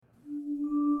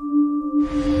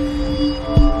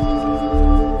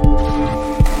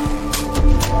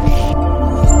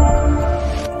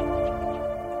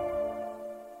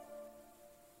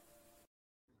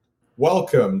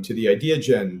welcome to the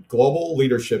Ideagen Global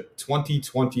Leadership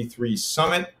 2023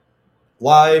 Summit,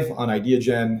 live on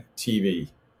Ideagen TV.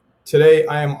 Today,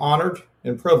 I am honored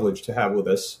and privileged to have with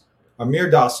us Amir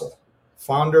Dossal,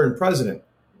 founder and president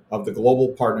of the Global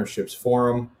Partnerships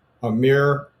Forum.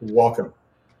 Amir, welcome.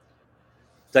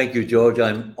 Thank you, George.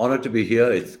 I'm honored to be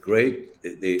here. It's great,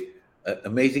 the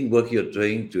amazing work you're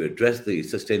doing to address the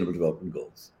Sustainable Development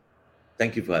Goals.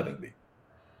 Thank you for having me.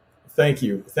 Thank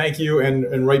you,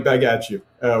 and right back at you.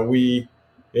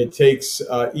 It takes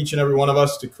each and every one of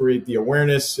us to create the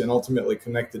awareness and ultimately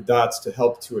connect the dots to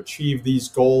help to achieve these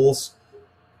goals.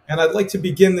 And I'd like to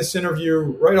begin this interview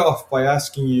right off by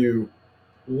asking you,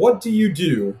 what do you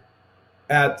do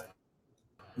at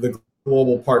the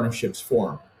Global Partnerships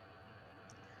Forum?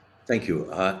 Thank you.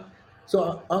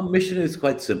 So our mission is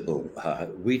quite simple.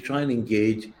 We try and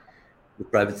engage the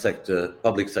private sector,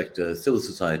 public sector, civil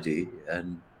society,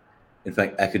 and in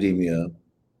fact, academia,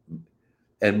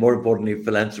 and more importantly,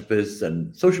 philanthropists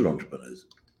and social entrepreneurs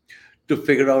to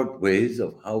figure out ways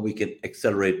of how we can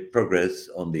accelerate progress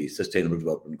on the Sustainable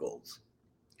Development Goals.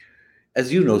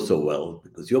 As you know so well,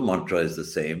 because your mantra is the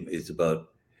same, it's about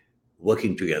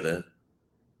working together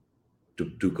to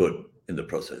do good in the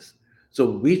process.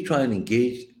 So we try and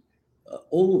engage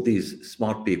all of these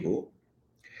smart people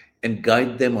and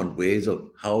guide them on ways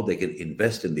of how they can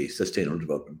invest in the Sustainable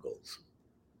Development Goals.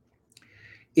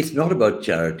 It's not about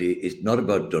charity, it's not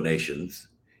about donations,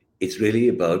 it's really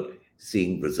about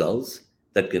seeing results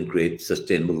that can create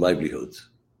sustainable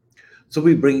livelihoods. So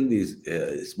we bring these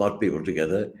smart people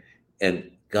together and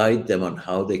guide them on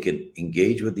how they can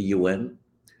engage with the UN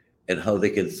and how they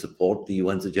can support the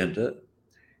UN's agenda,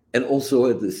 and also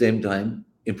at the same time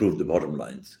improve the bottom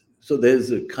lines. So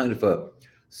there's a kind of a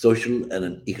social and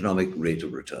an economic rate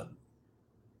of return.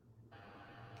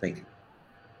 Thank you.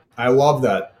 I love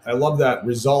that.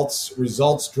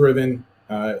 Results driven.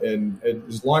 And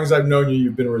as long as I've known you,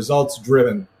 you've been results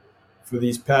driven for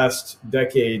these past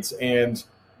decades. And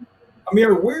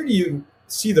Amir, where do you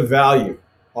see the value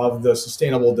of the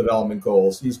Sustainable Development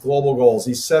Goals, these global goals,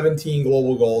 these 17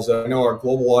 global goals? I know our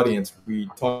global audience, we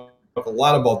talk a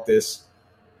lot about this,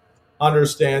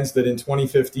 understands that in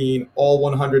 2015, all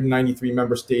 193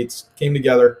 member states came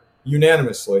together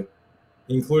unanimously,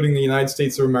 including the United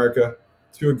States of America,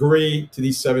 to agree to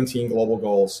these 17 global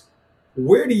goals.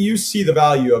 Where do you see the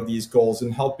value of these goals in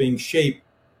helping shape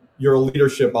your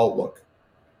leadership outlook?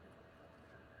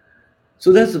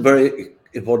 So that's a very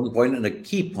important point and a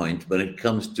key point when it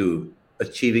comes to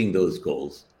achieving those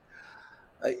goals.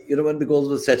 When the goals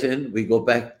were set in, we go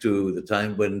back to the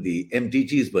time when the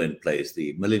MDGs were in place,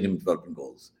 the Millennium Development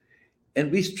Goals.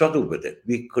 And we struggled with it.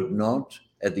 We could not,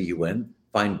 at the UN,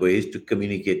 find ways to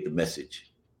communicate the message.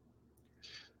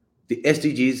 The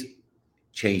SDGs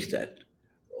changed that.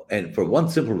 And for one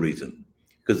simple reason,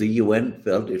 because the UN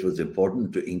felt it was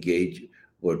important to engage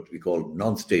what we call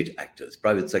non-state actors,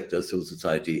 private sector, civil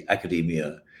society,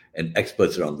 academia, and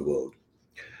experts around the world,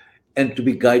 and to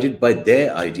be guided by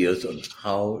their ideas on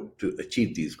how to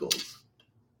achieve these goals.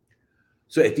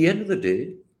 So at the end of the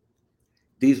day,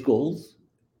 these goals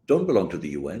don't belong to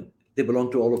the UN, they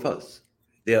belong to all of us.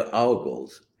 They are our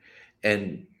goals.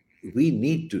 And we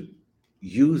need to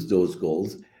use those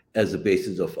goals as the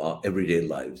basis of our everyday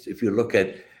lives. If you look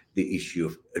at the issue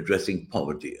of addressing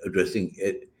poverty, addressing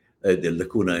the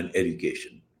lacuna in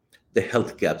education, the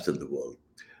health gaps in the world,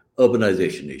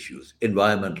 urbanization issues,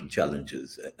 environmental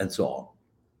challenges, and so on.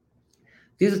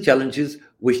 These are challenges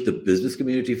which the business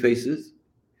community faces,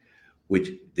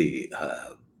 which the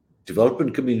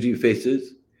development community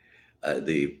faces,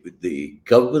 the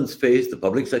governments face, the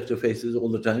public sector faces all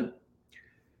the time.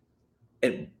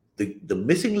 And the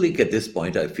missing link at this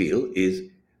point, I feel, is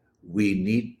we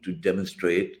need to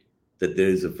demonstrate that there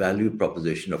is a value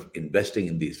proposition of investing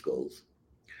in these goals,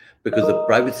 because the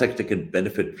private sector can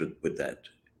benefit with that.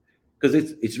 Because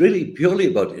it's really purely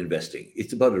about investing.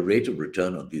 It's about a rate of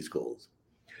return on these goals.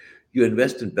 You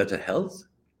invest in better health.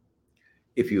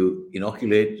 If you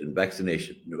inoculate and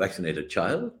vaccinate a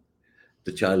child,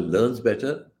 the child learns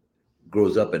better,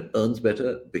 grows up and earns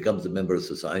better, becomes a member of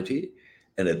society,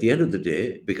 and at the end of the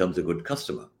day, becomes a good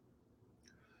customer.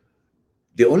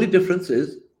 The only difference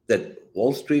is that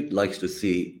Wall Street likes to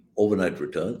see overnight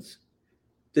returns.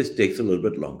 This takes a little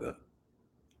bit longer,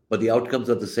 but the outcomes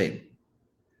are the same.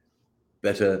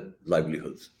 Better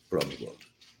livelihoods around the world.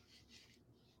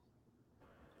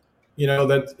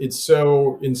 That it's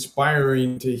so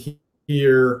inspiring to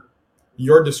hear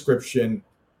your description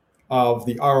of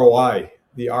the ROI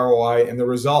and the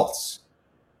results,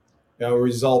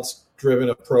 results-driven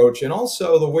approach, and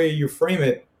also the way you frame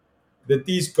it, that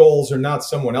these goals are not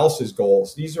someone else's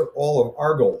goals. These are all of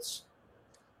our goals.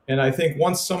 And I think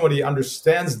once somebody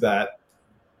understands that,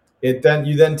 you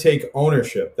then take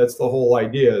ownership. That's the whole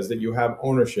idea, is that you have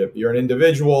ownership. You're an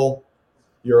individual,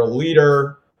 you're a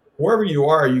leader, whoever you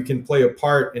are, you can play a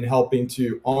part in helping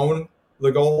to own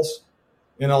the goals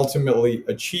and ultimately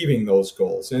achieving those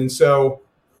goals. And so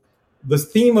the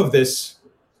theme of this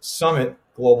summit,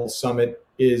 global summit,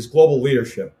 is global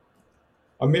leadership.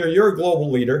 Amir, you're a global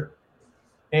leader,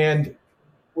 and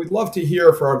we'd love to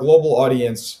hear for our global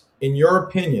audience, in your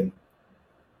opinion,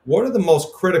 what are the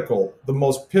most critical, the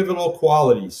most pivotal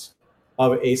qualities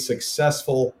of a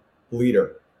successful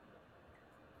leader?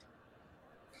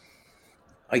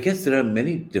 I guess there are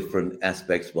many different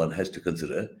aspects one has to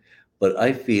consider, but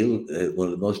I feel one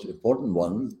of the most important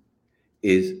ones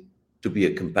is to be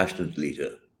a compassionate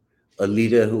leader, a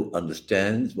leader who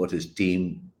understands what his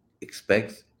team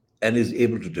expects and is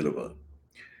able to deliver.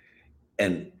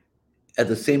 And at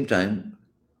the same time,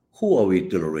 who are we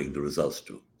delivering the results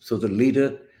to? So the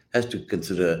leader has to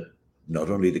consider not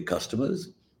only the customers,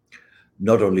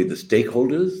 not only the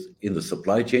stakeholders in the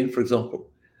supply chain, for example,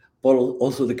 but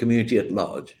also the community at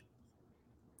large.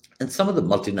 And some of the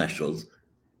multinationals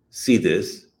see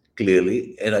this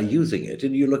clearly and are using it.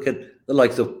 And you look at the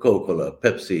likes of Coca-Cola,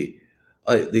 Pepsi,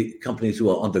 the companies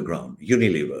who are on the ground,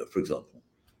 Unilever, for example.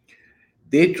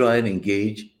 They try and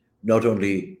engage not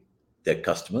only their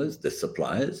customers, their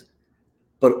suppliers,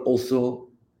 but also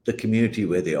the community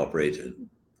where they operate in,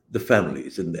 the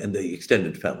families and the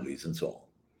extended families and so on.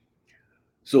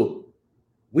 So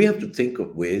we have to think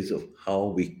of ways of how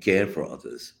we care for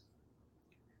others.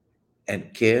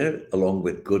 And care, along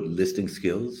with good listening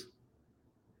skills,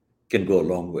 can go a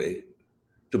long way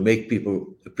to make people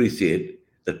appreciate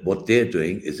that what they're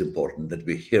doing is important, that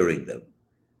we're hearing them.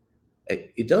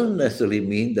 It doesn't necessarily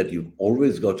mean that you've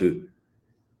always got to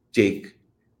take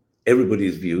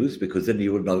everybody's views, because then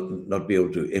you will not be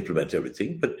able to implement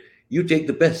everything, but you take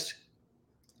the best.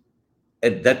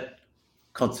 And that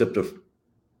concept of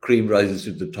cream rises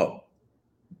to the top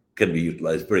can be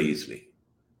utilized very easily.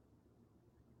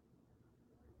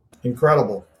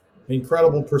 Incredible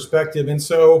perspective. And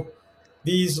so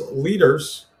these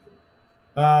leaders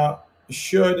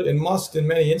should and must, in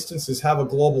many instances, have a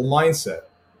global mindset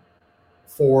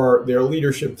for their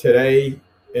leadership today,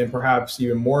 and perhaps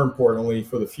even more importantly,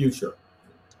 for the future.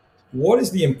 What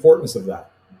is the importance of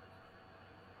that?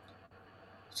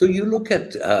 So you look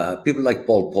at people like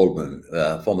Paul Polman,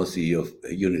 former CEO of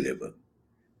Unilever.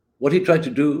 What he tried to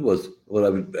do was, what I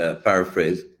would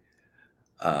paraphrase,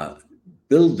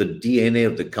 build the DNA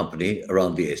of the company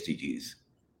around the SDGs.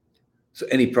 So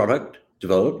any product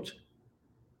developed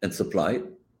and supplied,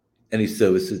 any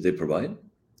services they provide,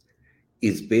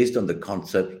 is based on the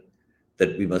concept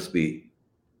that we must be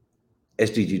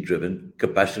SDG driven,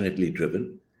 compassionately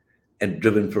driven, and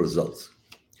driven for results.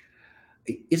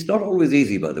 It's not always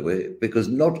easy, by the way, because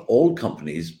not all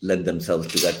companies lend themselves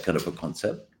to that kind of a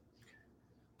concept.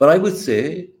 But I would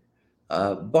say,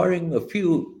 barring a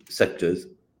few sectors,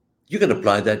 you can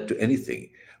apply that to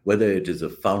anything, whether it is a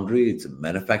foundry, it's a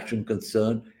manufacturing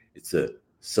concern, it's a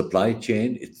supply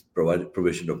chain, it's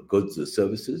provision of goods or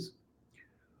services.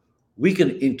 We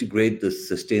can integrate the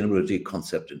sustainability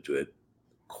concept into it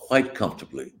quite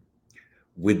comfortably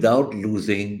without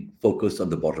losing focus on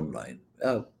the bottom line.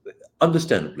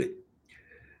 Understandably,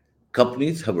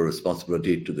 companies have a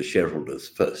responsibility to the shareholders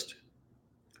first.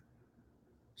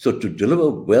 So to deliver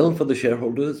well for the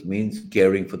shareholders means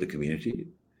caring for the community.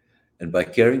 And by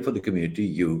caring for the community,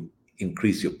 you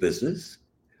increase your business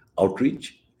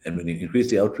outreach. And when you increase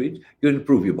the outreach, you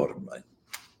improve your bottom line.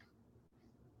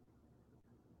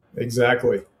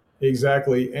 Exactly.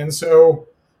 And so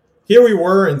here we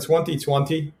were in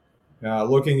 2020,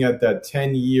 looking at that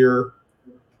 10-year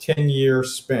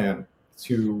span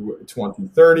to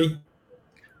 2030.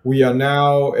 We are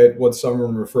now at what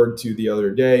someone referred to the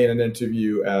other day in an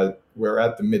interview we're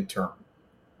at the midterm.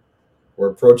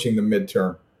 We're approaching the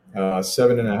midterm,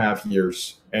 7.5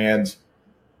 years. And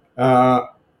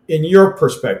in your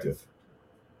perspective,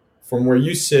 from where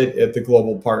you sit at the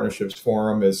Global Partnerships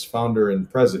Forum as founder and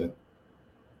president,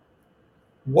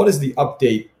 what is the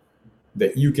update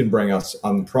that you can bring us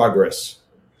on progress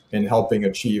in helping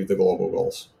achieve the global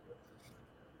goals?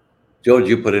 George,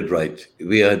 you put it right.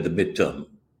 We are at the midterm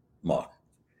mark.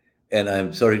 And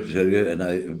I'm sorry to tell you, and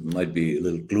I might be a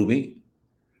little gloomy,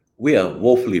 we are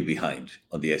woefully behind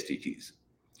on the SDGs.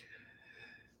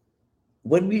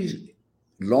 When we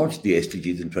launched the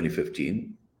SDGs in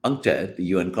 2015, UNCTAD, the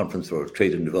UN Conference for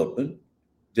Trade and Development,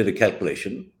 did a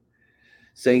calculation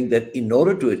saying that in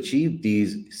order to achieve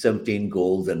these 17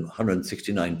 goals and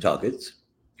 169 targets,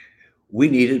 we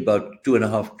needed about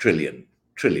 $2.5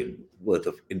 trillion worth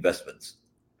of investments.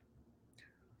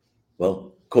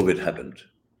 Well, COVID happened.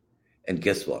 And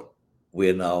guess what?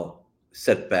 We're now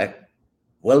set back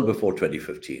well before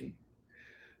 2015.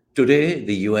 Today,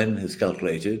 the UN has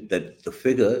calculated that the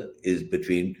figure is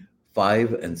between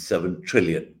 5 and 7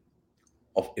 trillion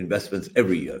of investments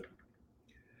every year.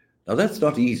 Now, that's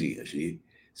not easy, actually,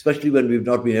 especially when we've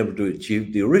not been able to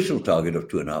achieve the original target of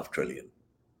 2.5 trillion.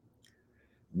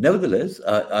 Nevertheless,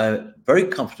 I'm very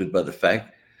comforted by the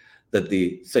fact that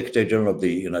the Secretary General of the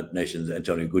United Nations,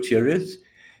 Antonio Guterres,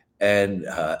 and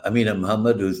Amina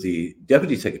Mohammed, who's the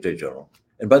Deputy Secretary General,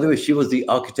 and by the way, she was the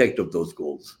architect of those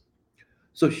goals.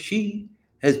 So she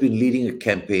has been leading a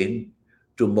campaign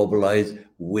to mobilize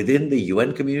within the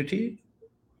UN community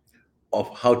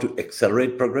of how to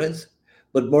accelerate progress.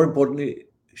 But more importantly,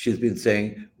 she's been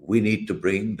saying we need to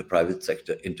bring the private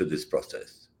sector into this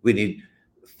process. We need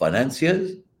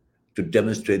financiers to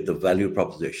demonstrate the value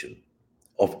proposition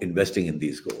of investing in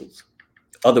these goals.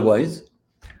 Otherwise,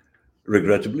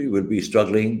 regrettably, we'll be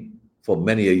struggling for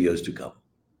many years to come.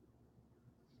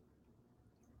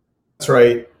 That's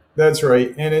right. That's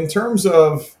right. And in terms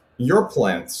of your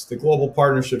plans, the Global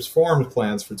Partnerships Forum's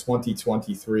plans for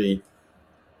 2023,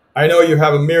 I know you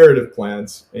have a myriad of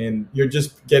plans and you're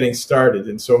just getting started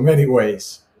in so many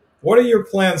ways. What are your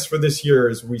plans for this year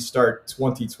as we start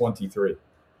 2023?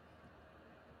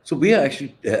 So we are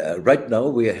actually, right now,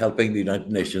 we are helping the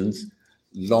United Nations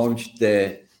launch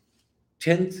their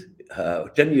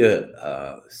 10-year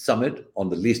summit on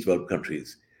the least developed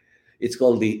countries. It's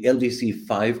called the LDC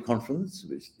 5 conference,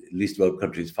 which Least Developed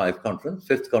Countries 5 conference,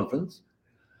 5th conference,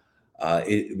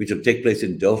 which will take place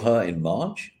in Doha in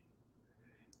March.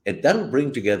 And that'll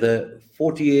bring together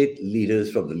 48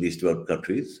 leaders from the least developed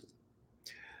countries.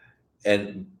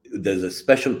 And there's a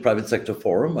special private sector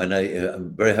forum, and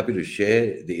I'm very happy to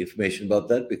share the information about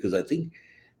that because I think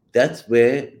that's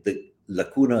where the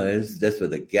lacuna is, that's where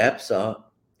the gaps are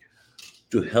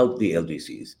to help the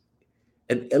LDCs.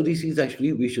 And LDCs,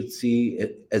 actually, we should see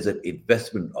it as an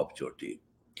investment opportunity.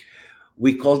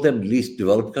 We call them least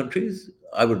developed countries.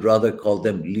 I would rather call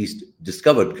them least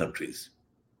discovered countries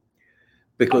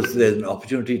because there's an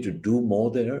opportunity to do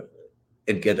more there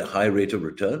and get a high rate of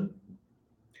return.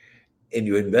 And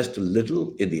you invest a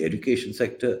little in the education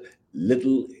sector,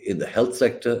 little in the health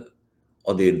sector,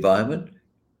 or the environment,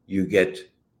 you get a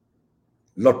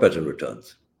lot better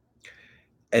returns.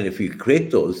 And if we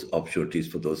create those opportunities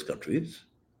for those countries,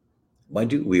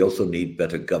 mind you, we also need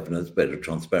better governance, better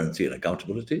transparency and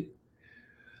accountability.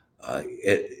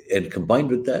 And combined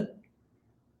with that,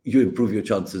 you improve your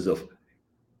chances of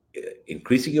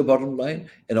increasing your bottom line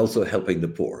and also helping the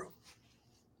poor.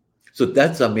 So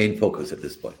that's our main focus at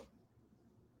this point.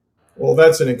 Well,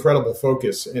 that's an incredible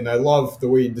focus. And I love the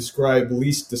way you describe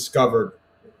least discovered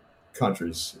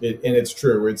countries. And it's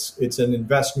true. It's an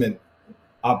investment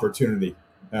opportunity.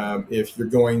 If you're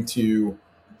going to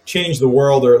change the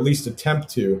world, or at least attempt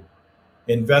to,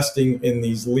 investing in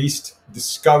these least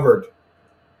discovered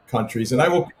countries. And I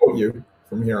will quote you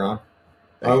from here on.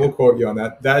 I will quote you on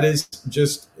that. That is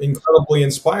just incredibly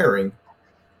inspiring.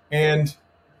 And,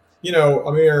 you know,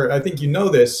 Amir, I think you know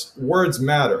this, words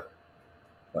matter.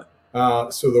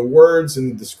 So the words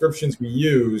and the descriptions we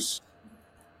use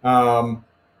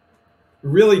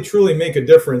really, truly make a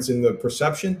difference in the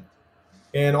perception.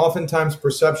 And oftentimes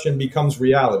perception becomes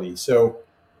reality. So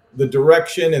the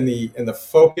direction and the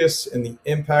focus and the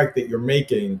impact that you're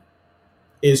making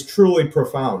is truly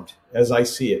profound as I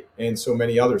see it, and so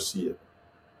many others see it.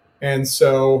 And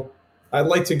so I'd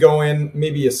like to go in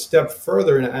maybe a step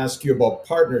further and ask you about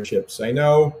partnerships. I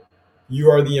know you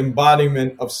are the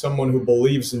embodiment of someone who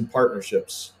believes in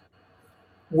partnerships.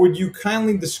 Would you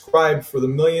kindly describe for the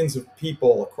millions of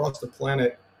people across the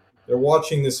planet that are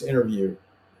watching this interview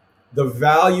the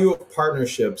value of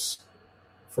partnerships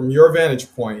from your vantage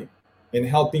point in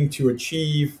helping to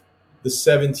achieve the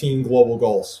 17 global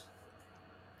goals?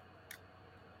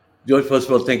 George, first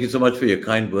of all, thank you so much for your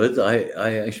kind words.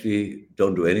 I actually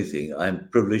don't do anything. I'm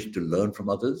privileged to learn from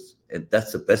others. And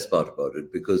that's the best part about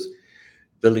it, because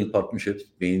building partnerships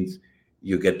means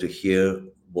you get to hear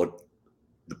what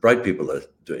the bright people are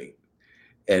doing.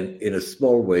 And in a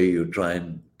small way, you try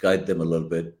and guide them a little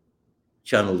bit,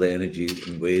 channel their energy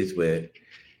in ways where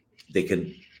they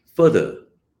can further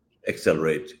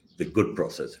accelerate the good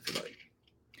process, if you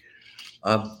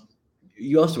like.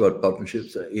 You asked about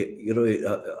partnerships.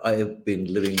 I have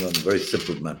been living on a very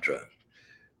simple mantra.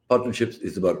 Partnerships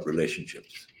is about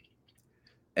relationships.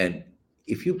 And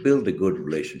if you build a good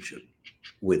relationship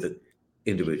with an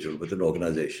individual, with an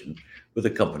organization, with a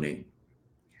company,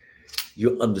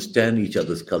 you understand each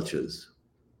other's cultures,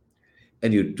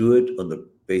 and you do it on the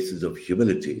basis of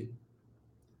humility,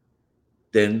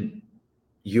 then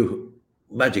you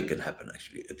magic can happen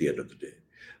actually at the end of the day.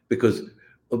 Because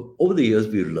over the years,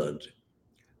 we've learned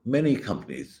many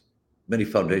companies, many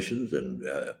foundations and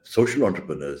social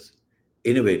entrepreneurs,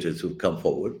 innovators who've come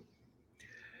forward,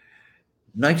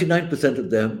 99% of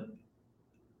them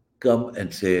come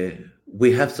and say,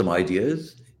 we have some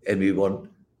ideas and we want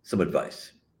some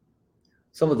advice.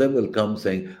 Some of them will come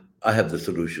saying, I have the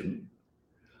solution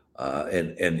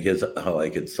and here's how I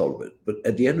can solve it. But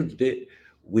at the end of the day,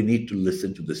 we need to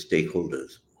listen to the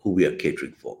stakeholders who we are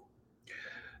catering for.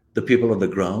 The people on the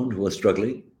ground who are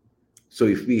struggling. So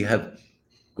if we have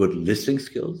good listening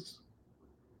skills,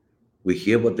 we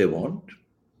hear what they want,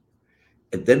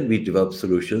 and then we develop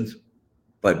solutions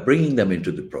by bringing them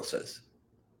into the process,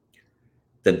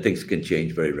 then things can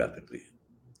change very rapidly.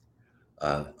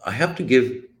 I have to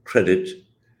give credit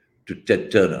to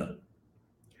Ted Turner.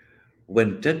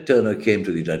 When Ted Turner came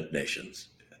to the United Nations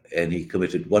and he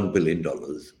committed $1 billion,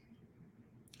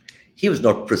 he was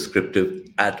not prescriptive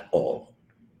at all.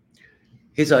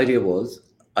 His idea was,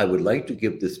 I would like to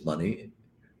give this money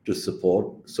to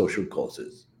support social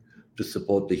causes, to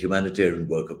support the humanitarian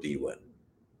work of the UN.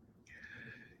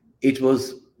 It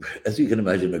was, as you can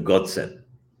imagine, a godsend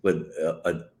when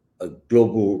a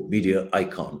global media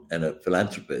icon and a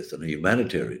philanthropist and a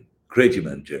humanitarian, great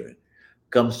humanitarian,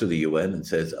 comes to the UN and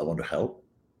says, I want to help.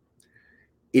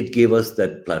 It gave us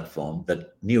that platform,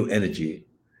 that new energy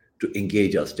to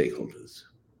engage our stakeholders.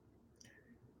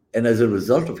 And as a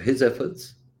result of his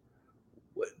efforts,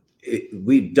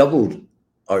 we doubled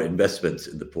our investments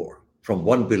in the poor from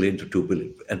 1 billion to 2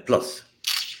 billion and plus.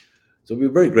 So we're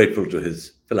very grateful to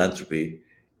his philanthropy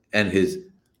and his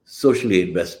socially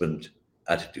investment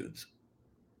attitudes.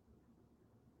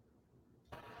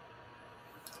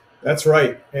 That's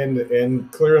right,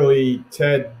 and clearly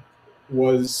Ted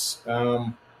was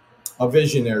a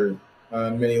visionary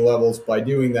on many levels by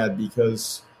doing that,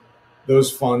 because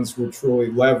those funds were truly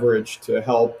leveraged to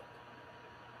help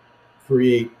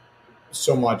create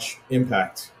so much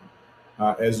impact.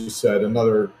 As you said,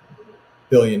 another $1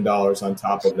 billion on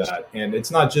top of that, and it's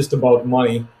not just about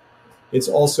money; it's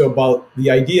also about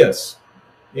the ideas.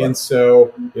 Right. And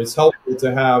so it's helpful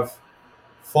to have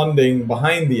funding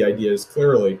behind the ideas,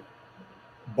 clearly.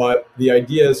 But the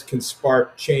ideas can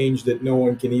spark change that no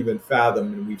one can even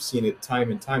fathom, and we've seen it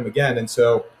time and time again. And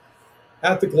so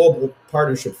at the Global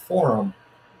Partnership Forum,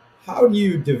 how do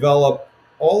you develop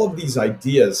all of these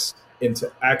ideas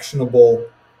into actionable,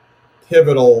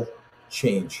 pivotal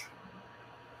change?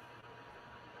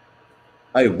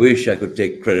 I wish I could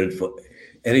take credit for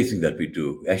anything that we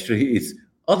do. Actually, it's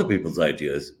other people's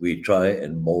ideas we try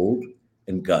and mold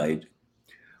and guide.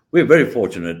 We're very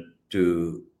fortunate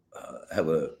to have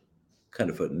a kind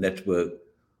of a network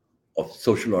of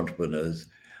social entrepreneurs,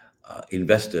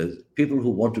 investors, people who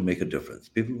want to make a difference,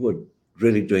 people who are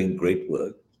really doing great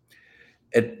work.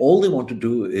 And all they want to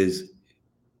do is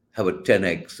have a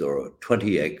 10x or a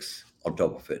 20x on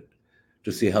top of it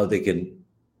to see how they can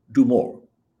do more.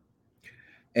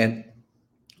 And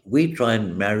we try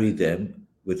and marry them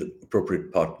with an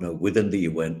appropriate partner within the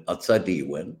UN, outside the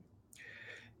UN,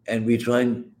 and we try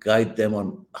and guide them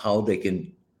on how they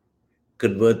can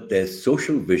convert their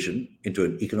social vision into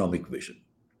an economic vision.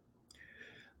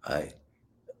 I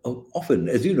often,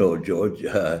 as you know, George,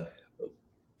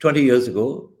 20 years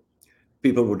ago,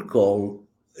 people would call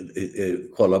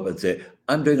up and say,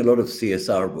 I'm doing a lot of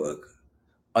CSR work.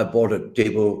 I bought a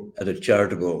table at a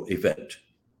charitable event,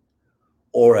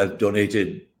 or I've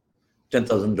donated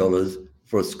 $10,000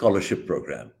 for a scholarship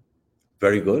program.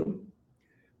 Very good.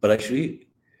 But actually,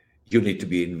 you need to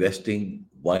be investing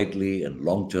widely and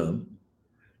long-term,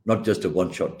 not just a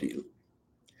one-shot deal.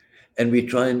 And we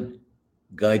try and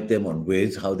guide them on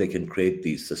ways how they can create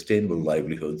these sustainable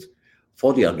livelihoods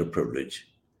for the underprivileged,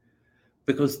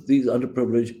 because these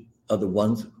underprivileged are the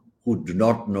ones who do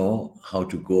not know how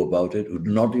to go about it, who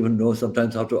do not even know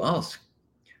sometimes how to ask.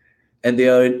 And they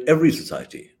are in every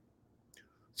society.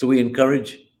 So we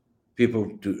encourage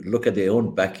people to look at their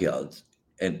own backyards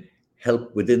and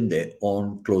help within their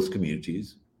own close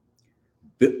communities,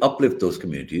 uplift those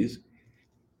communities,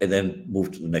 and then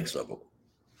move to the next level.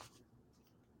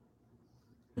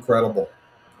 Incredible.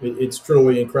 It's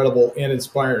truly incredible and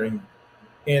inspiring.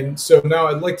 And so now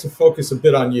I'd like to focus a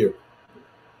bit on you,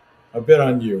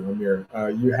 Amir.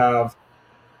 You have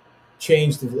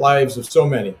changed the lives of so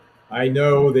many. I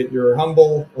know that you're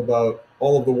humble about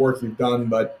all of the work you've done,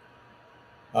 but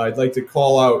I'd like to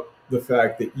call out the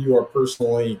fact that you are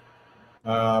personally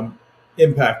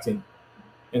impacting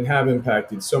and have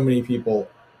impacted so many people,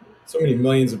 so many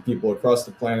millions of people across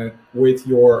the planet with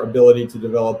your ability to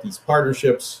develop these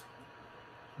partnerships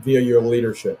via your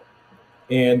leadership.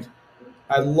 And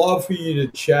I'd love for you to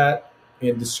chat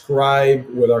and describe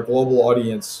with our global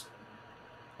audience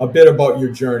a bit about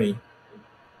your journey.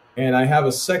 And I have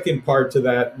a second part to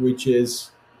that, which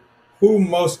is who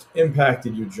most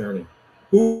impacted your journey?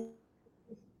 Who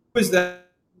is that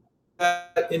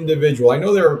individual? I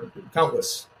know there are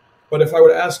countless, but if I were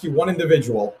to ask you one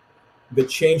individual that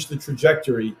changed the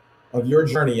trajectory of your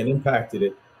journey and impacted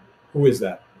it, who is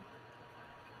that?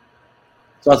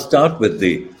 So I'll start with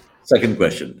the second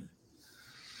question.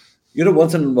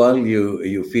 Once in a while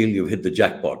you feel you've hit the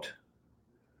jackpot.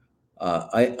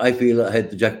 I feel I hit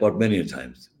the jackpot many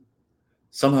times.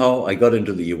 Somehow I got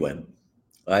into the UN.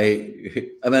 I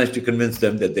managed to convince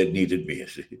them that they needed me.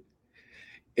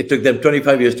 It took them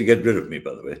 25 years to get rid of me,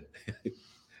 by the way.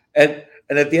 And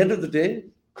at the end of the day,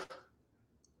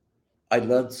 I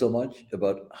learned so much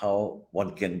about how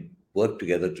one can work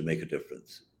together to make a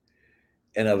difference.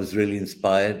 And I was really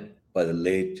inspired by the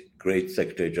late, great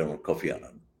Secretary General Kofi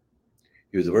Annan.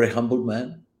 He was a very humble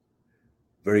man,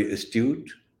 very astute.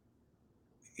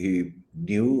 He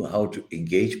knew how to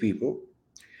engage people.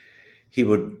 He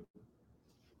would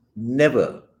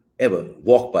never, ever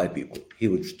walk by people. He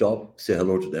would stop, say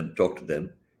hello to them, talk to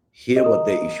them, hear what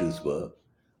their issues were,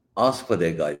 ask for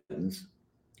their guidance,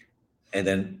 and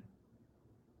then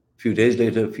a few days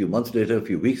later, a few months later, a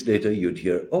few weeks later, you'd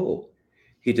hear, oh,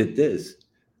 he did this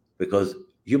because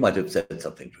you might have said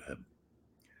something to him.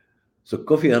 So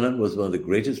Kofi Annan was one of the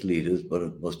greatest leaders, one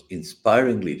of the most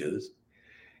inspiring leaders,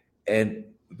 and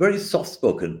very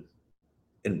soft-spoken.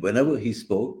 And whenever he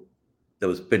spoke, there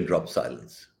was pin-drop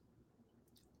silence.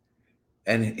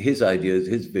 And his ideas,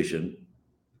 his vision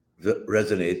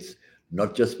resonates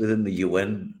not just within the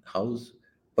UN house,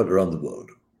 but around the world.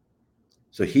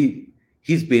 So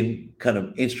he's been kind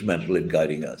of instrumental in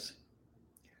guiding us.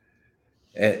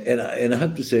 And I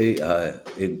have to say,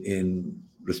 in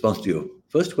response to your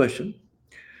first question,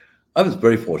 I was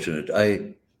very fortunate.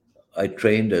 I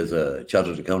trained as a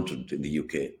chartered accountant in the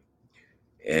UK,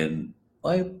 and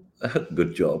I had a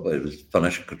good job. I was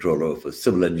financial controller of a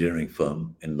civil engineering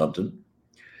firm in London.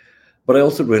 But I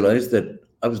also realized that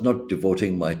I was not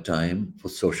devoting my time for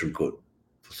social good,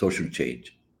 for social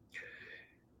change.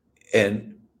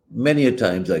 And many a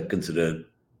times I considered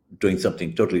doing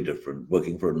something totally different,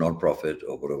 working for a nonprofit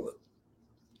or whatever.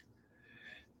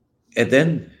 And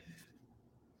then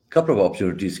a couple of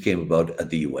opportunities came about at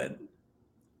the UN.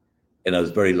 And I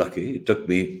was very lucky. It took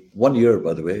me 1 year,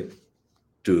 by the way,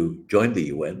 to join the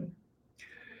UN.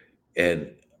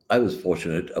 And I was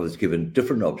fortunate. I was given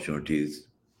different opportunities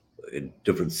in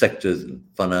different sectors, in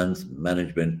finance,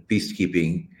 management,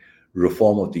 peacekeeping,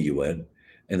 reform of the UN,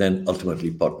 and then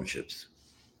ultimately partnerships.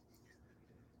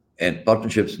 And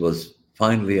partnerships was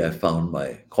finally, I found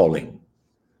my calling,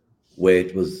 where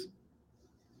it's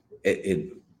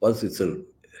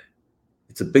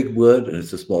a big word and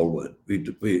it's a small word.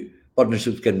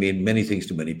 Partnerships can mean many things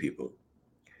to many people,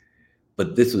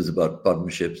 but this was about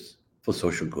partnerships for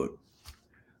social good.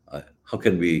 How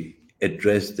can we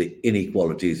address the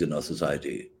inequalities in our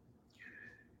society?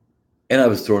 And I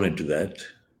was thrown into that,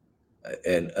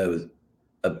 and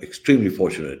I'm extremely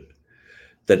fortunate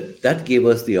that gave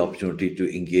us the opportunity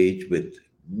to engage with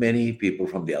many people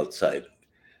from the outside.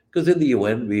 Because in the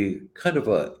UN, we kind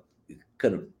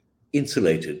of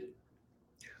insulated.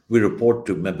 We report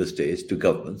to member states, to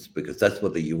governments, because that's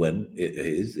what the UN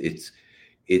is.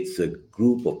 It's a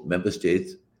group of member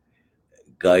states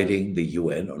guiding the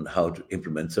UN on how to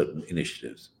implement certain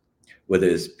initiatives, whether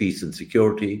it's peace and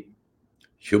security,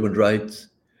 human rights,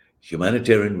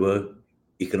 humanitarian work,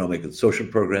 economic and social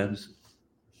programs.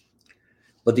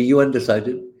 But the UN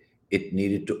decided it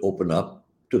needed to open up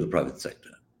to the private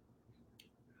sector.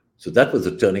 So that was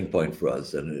a turning point for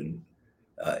us. And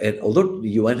although the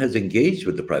UN has engaged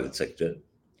with the private sector,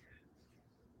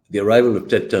 the arrival of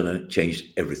Ted Turner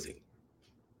changed everything.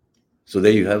 So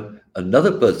there you have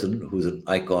another person who's an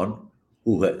icon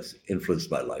who has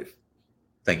influenced my life.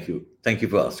 Thank you. Thank you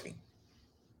for asking.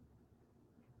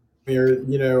 Amir,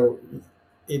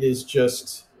 it is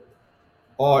just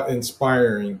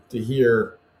awe-inspiring to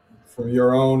hear from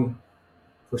your own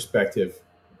perspective,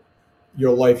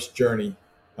 your life's journey,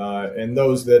 and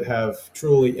those that have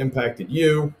truly impacted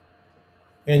you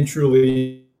and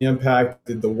truly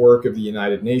impacted the work of the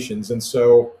United Nations. And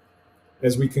so,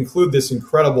 as we conclude this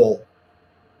incredible,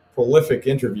 prolific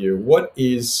interview, what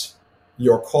is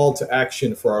your call to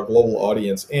action for our global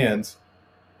audience, and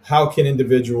how can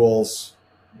individuals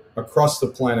across the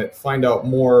planet find out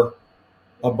more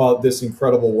about this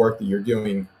incredible work that you're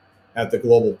doing at the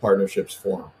Global Partnerships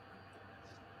Forum?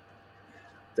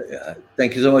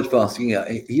 Thank you so much for asking.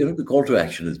 The call to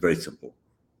action is very simple.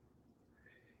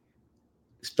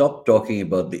 stop talking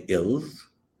about the ills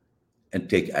and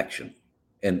take action.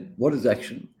 And what is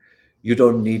action? You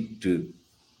don't need to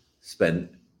spend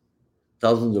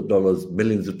thousands of dollars,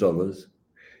 millions of dollars.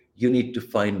 You need to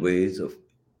find ways of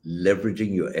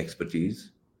leveraging your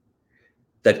expertise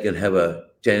that can have a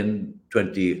 10,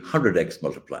 20, 100x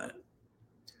multiplier.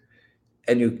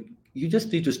 And you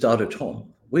just need to start at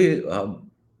home.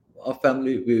 Our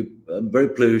family, I'm very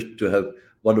pleased to have a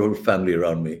wonderful family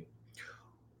around me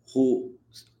whose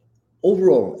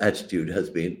overall attitude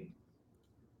has been,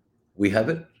 we have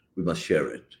it, we must share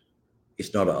it.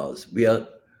 It's not ours. We are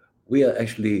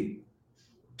actually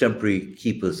temporary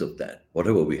keepers of that,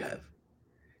 whatever we have.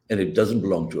 And it doesn't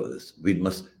belong to us. We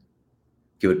must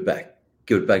give it back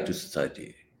to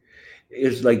society.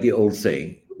 It's like the old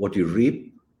saying, what you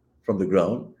reap from the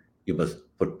ground, you must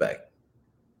put back.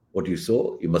 What you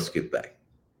sow, you must give back.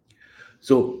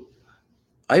 So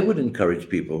I would encourage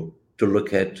people to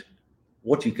look at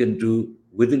what you can do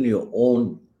within your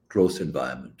own close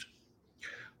environment,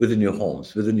 within your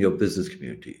homes, within your business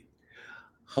community.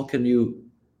 How can you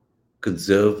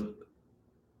conserve,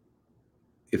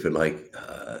 if you like,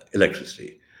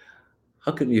 electricity?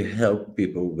 How can you help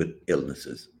people with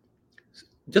illnesses?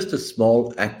 Just a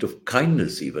small act of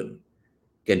kindness even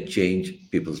can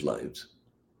change people's lives.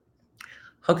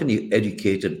 How can you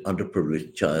educate an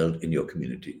underprivileged child in your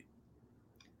community?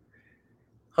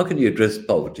 How can you address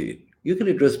poverty? You can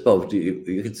address poverty.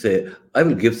 You can say, I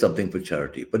will give something for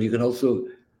charity, but you can also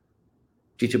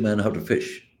teach a man how to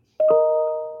fish.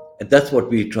 And that's what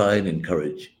we try and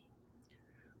encourage.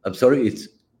 I'm sorry, it's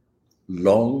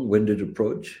long-winded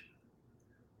approach,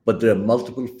 but there are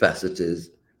multiple facets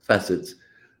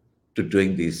to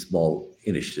doing these small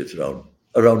initiatives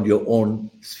around your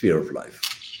own sphere of life.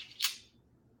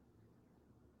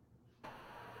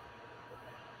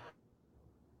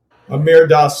 Amir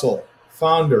Dossal,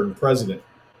 founder and president,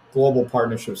 Global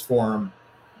Partnerships Forum.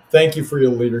 Thank you for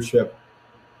your leadership.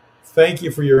 Thank you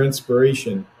for your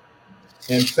inspiration.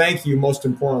 And thank you, most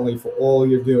importantly, for all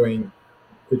you're doing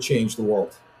to change the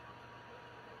world.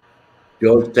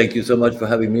 George, thank you so much for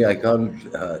having me. I can't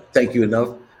thank you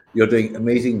enough. You're doing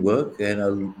amazing work, and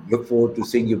I'll look forward to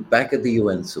seeing you back at the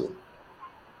UN soon.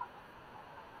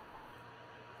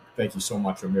 Thank you so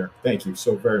much, Amir. Thank you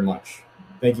so very much.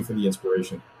 Thank you for the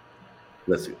inspiration.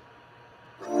 Bless you.